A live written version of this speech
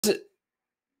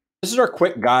This is our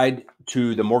quick guide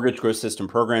to the mortgage growth system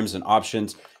programs and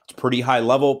options. It's pretty high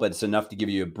level, but it's enough to give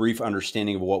you a brief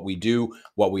understanding of what we do,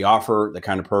 what we offer, the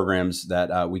kind of programs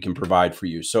that we can provide for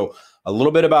you. So a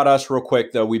little bit about us real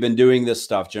quick, though. We've been doing this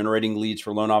stuff, generating leads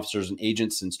for loan officers and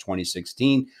agents since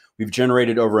 2016. We've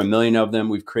generated over 1 million of them.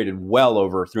 We've created well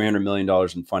over $300 million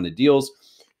in funded deals.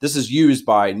 This is used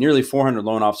by nearly 400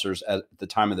 loan officers at the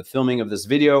time of the filming of this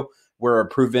video. We're a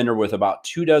approved vendor with about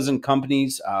 24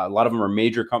 companies. A lot of them are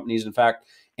major companies, in fact,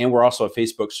 and we're also a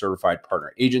Facebook certified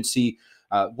partner agency.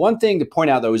 One thing to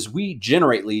point out, though, is we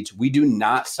generate leads. We do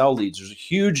not sell leads. There's a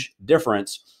huge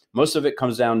difference. Most of it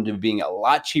comes down to being a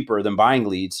lot cheaper than buying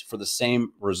leads for the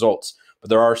same results, but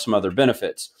there are some other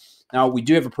benefits. Now, we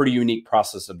do have a pretty unique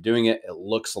process of doing it. It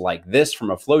looks like this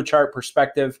from a flowchart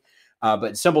perspective, but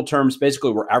in simple terms,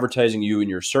 basically, we're advertising you and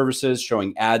your services,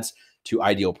 showing ads to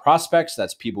ideal prospects.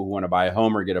 That's people who want to buy a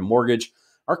home or get a mortgage.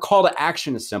 Our call to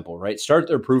action is simple, right? Start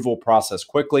the approval process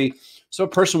quickly. So a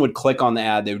person would click on the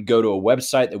ad. They would go to a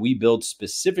website that we build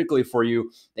specifically for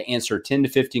you. They answer 10 to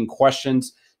 15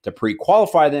 questions to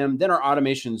pre-qualify them. Then our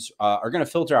automations are going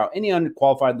to filter out any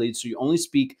unqualified leads. So you only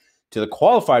speak to the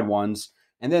qualified ones.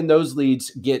 And then those leads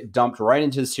get dumped right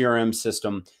into the CRM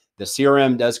system. The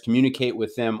CRM does communicate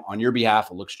with them on your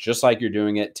behalf. It looks just like you're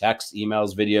doing it: text,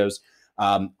 emails, videos.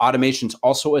 Automations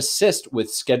also assist with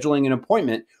scheduling an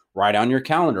appointment right on your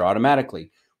calendar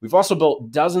automatically. We've also built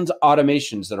dozens of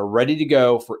automations that are ready to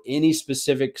go for any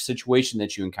specific situation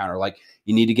that you encounter. Like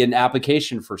you need to get an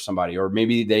application for somebody, or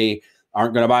maybe they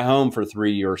aren't going to buy a home for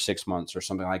 3 or 6 months or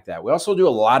something like that. We also do a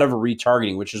lot of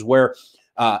retargeting, which is where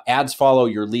ads follow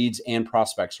your leads and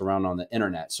prospects around on the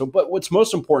internet. So, but what's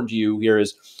most important to you here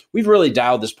is we've really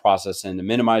dialed this process in to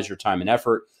minimize your time and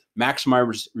effort,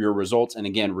 maximize your results, and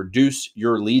again, reduce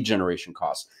your lead generation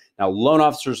costs. Now, loan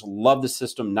officers love the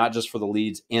system, not just for the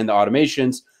leads and the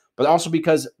automations, but also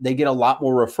because they get a lot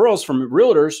more referrals from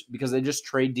realtors because they just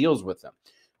trade deals with them.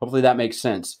 Hopefully that makes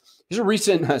sense. Here's a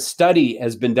recent study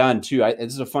has been done too.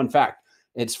 This is a fun fact.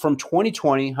 It's from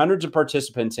 2020, hundreds of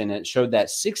participants in it showed that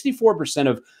 64%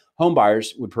 of home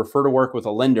buyers would prefer to work with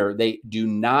a lender they do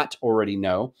not already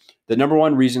know. The number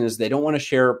one reason is they don't want to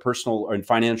share personal and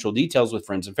financial details with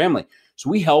friends and family. So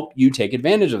we help you take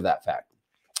advantage of that fact.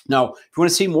 Now, if you want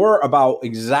to see more about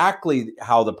exactly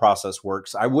how the process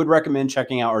works, I would recommend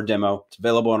checking out our demo. It's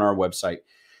available on our website.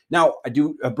 Now, I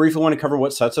do briefly want to cover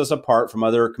what sets us apart from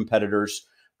other competitors.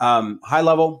 High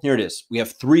level, here it is. We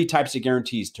have 3 types of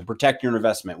guarantees to protect your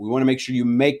investment. We want to make sure you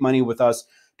make money with us,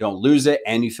 don't lose it,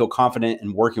 and you feel confident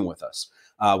in working with us.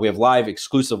 We have live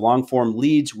exclusive long form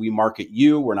leads. We market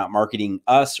you. We're not marketing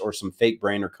us or some fake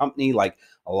brand or company like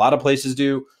a lot of places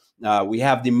do. We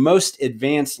have the most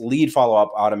advanced lead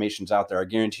follow-up automations out there. I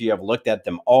guarantee you I've looked at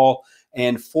them all,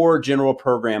 and 4 general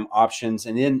program options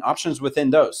and then options within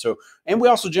those. So, and we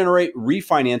also generate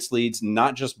refinance leads,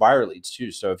 not just buyer leads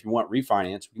too. So if you want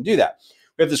refinance, we can do that.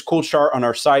 We have this cool chart on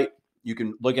our site. You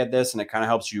can look at this and it kind of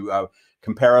helps you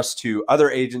compare us to other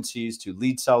agencies, to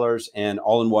lead sellers, and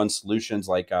all-in-one solutions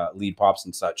like Lead Pops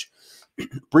and such.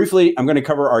 Briefly, I'm going to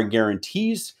cover our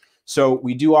guarantees. So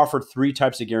we do offer 3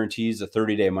 types of guarantees: a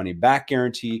 30-day money-back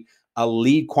guarantee, a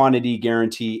lead quantity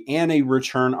guarantee, and a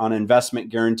return on investment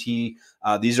guarantee.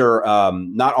 These are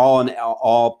not all in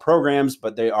all programs,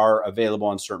 but they are available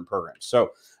on certain programs.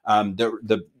 So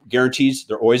the guarantees,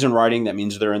 they're always in writing. That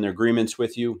means they're in their agreements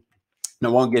with you. And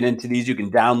I won't get into these. You can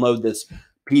download this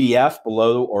PDF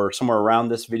below or somewhere around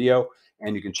this video,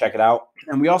 and you can check it out.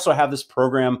 And we also have this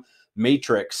program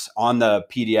matrix on the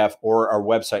PDF or our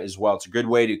website as well. It's a good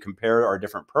way to compare our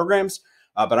different programs,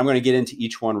 but I'm going to get into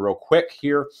each one real quick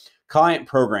here. Client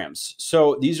programs.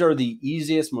 So these are the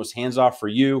easiest, most hands-off for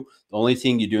you. The only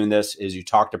thing you do in this is you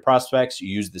talk to prospects, you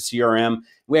use the CRM.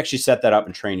 We actually set that up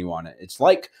and train you on it. It's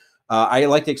like, I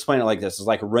like to explain it like this. It's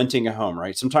like renting a home,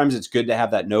 right? Sometimes it's good to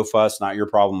have that no fuss, not your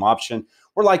problem option.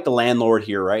 We're like the landlord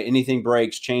here, right? Anything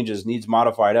breaks, changes, needs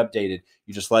modified, updated,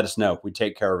 you just let us know. We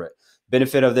take care of it.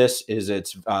 Benefit of this is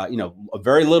it's, a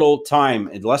very little time,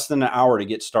 less than an hour to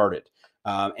get started.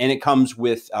 And it comes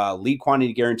with lead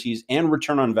quantity guarantees and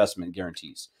return on investment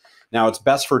guarantees. Now, it's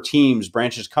best for teams,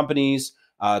 branches, companies.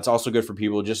 It's also good for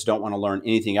people who just don't want to learn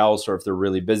anything else, or if they're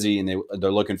really busy and they're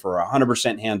looking for a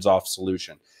 100% hands-off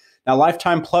solution. Now,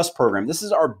 Lifetime Plus program, this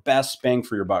is our best bang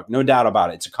for your buck, no doubt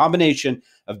about it. It's a combination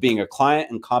of being a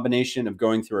client and combination of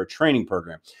going through a training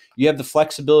program. You have the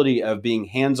flexibility of being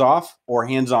hands-off or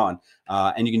hands-on,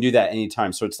 and you can do that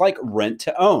anytime. So it's like rent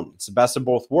to own. It's the best of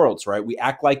both worlds, right? We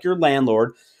act like your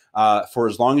landlord for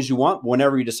as long as you want.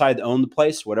 Whenever you decide to own the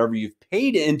place, whatever you've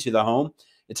paid into the home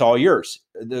it's all yours.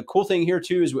 The cool thing here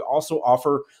too is we also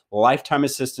offer lifetime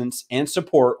assistance and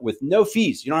support with no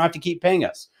fees. You don't have to keep paying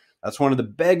us. That's one of the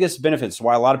biggest benefits,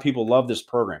 why a lot of people love this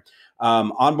program.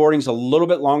 Onboarding is a little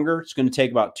bit longer. It's going to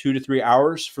take about 2 to 3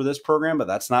 hours for this program, but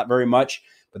that's not very much.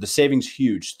 But the savings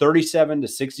huge, 37 to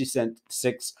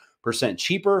 66%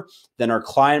 cheaper than our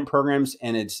client programs,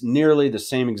 and it's nearly the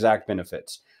same exact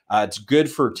benefits. It's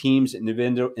good for teams and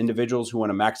individuals who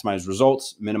want to maximize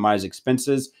results, minimize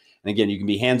expenses. And again, you can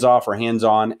be hands-off or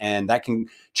hands-on, and that can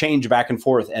change back and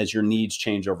forth as your needs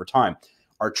change over time.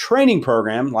 Our training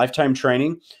program, Lifetime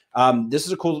Training, this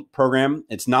is a cool program.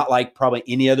 It's not like probably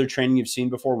any other training you've seen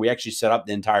before. We actually set up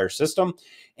the entire system,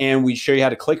 and we show you how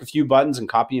to click a few buttons and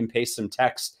copy and paste some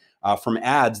text from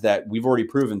ads that we've already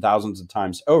proven thousands of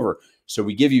times over. So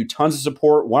we give you tons of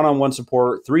support, one-on-one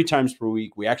support, 3 times per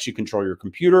week. We actually control your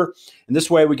computer. And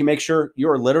this way we can make sure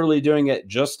you're literally doing it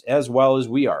just as well as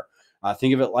we are.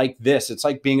 Think of it like this. It's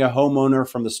like being a homeowner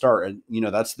from the start. And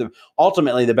that's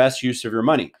ultimately the best use of your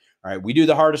money. All right, we do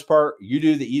the hardest part, you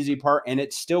do the easy part, and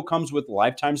it still comes with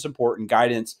lifetime support and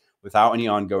guidance without any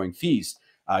ongoing fees.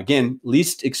 Again,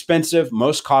 least expensive,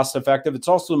 most cost effective. It's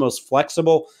also the most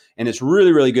flexible, and it's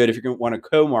really, really good if you're going to want to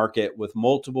co-market with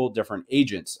multiple different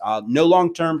agents. No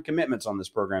long-term commitments on this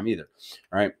program either.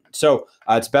 All right, so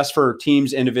it's best for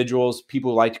teams, individuals, people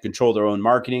who like to control their own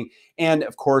marketing, and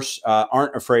of course,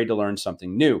 aren't afraid to learn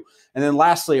something new. And then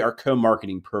lastly, our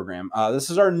co-marketing program.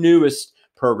 This is our newest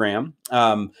program.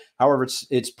 However,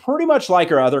 it's pretty much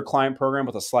like our other client program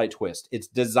with a slight twist. It's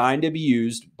designed to be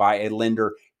used by a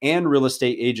lender and real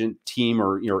estate agent team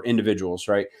or individuals,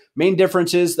 right? Main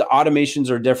difference is the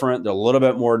automations are different. They're a little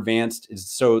bit more advanced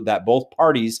so that both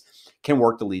parties can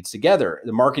work the leads together.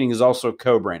 The marketing is also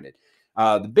co-branded.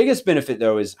 The biggest benefit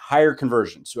though is higher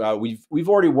conversions. We've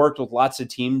already worked with lots of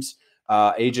teams,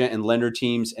 agent and lender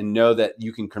teams, and know that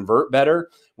you can convert better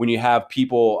when you have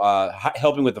people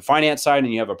helping with the finance side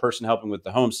and you have a person helping with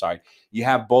the home side. You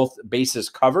have both bases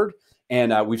covered,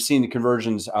 and we've seen the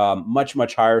conversions much,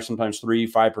 much higher, sometimes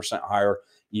 3-5% higher,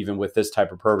 even with this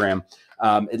type of program.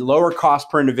 At lower cost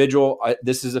per individual,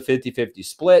 this is a 50-50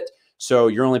 split. So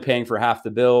you're only paying for half the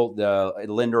bill, the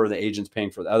lender or the agent's paying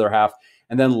for the other half,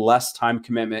 and then less time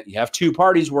commitment. You have 2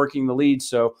 parties working the lead,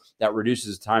 so that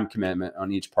reduces time commitment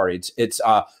on each party. It's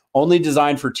only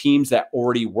designed for teams that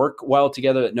already work well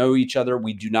together, that know each other.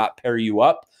 We do not pair you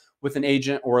up with an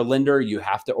agent or a lender. You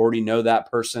have to already know that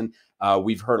person.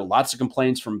 We've heard lots of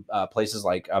complaints from places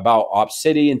like about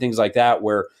Opcity and things like that,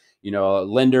 where a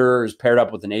lender is paired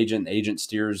up with an agent. The agent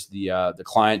steers the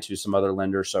client to some other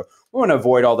lender. So we want to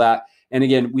avoid all that. And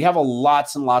again, we have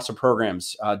lots and lots of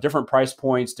programs, different price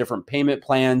points, different payment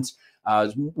plans.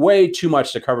 Way too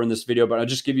much to cover in this video, but I'll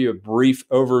just give you a brief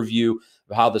overview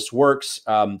of how this works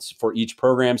for each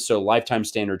program. So Lifetime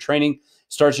Standard Training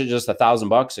starts at just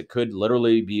 $1,000. It could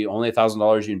literally be only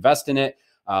 $1,000 you invest in it.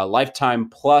 Lifetime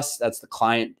Plus, that's the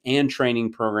client and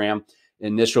training program.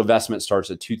 Initial investment starts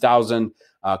at $2,000.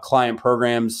 Client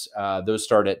programs, those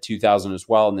start at $2,000 as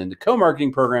well. And then the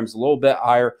co-marketing programs a little bit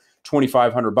higher,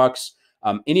 $2,500.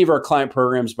 Any of our client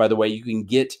programs, by the way, you can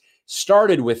get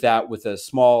started with that with a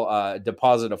small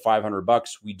deposit of $500.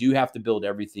 We do have to build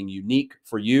everything unique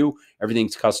for you.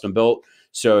 Everything's custom built.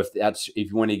 So if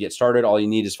you want to get started, all you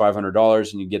need is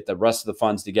 $500 and you get the rest of the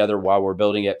funds together while we're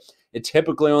building it. It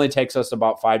typically only takes us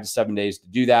about 5 to 7 days to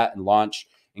do that and launch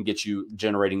and get you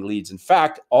generating leads. In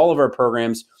fact, all of our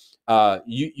programs,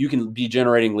 you can be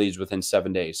generating leads within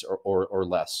 7 days or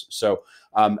less. So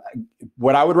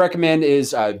what I would recommend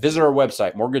is visit our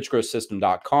website,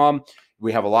 mortgagegrowthsystem.com.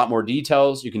 We have a lot more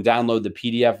details. You can download the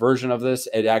PDF version of this.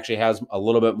 It actually has a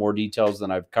little bit more details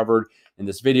than I've covered in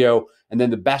this video. And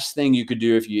then the best thing you could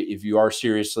do if you are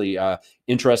seriously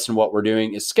interested in what we're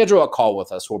doing is schedule a call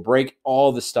with us. We'll break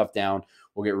all this stuff down.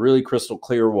 We'll get really crystal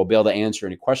clear. We'll be able to answer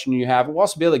any question you have. We'll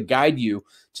also be able to guide you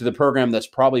to the program that's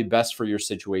probably best for your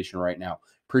situation right now.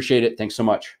 Appreciate it. Thanks so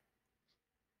much.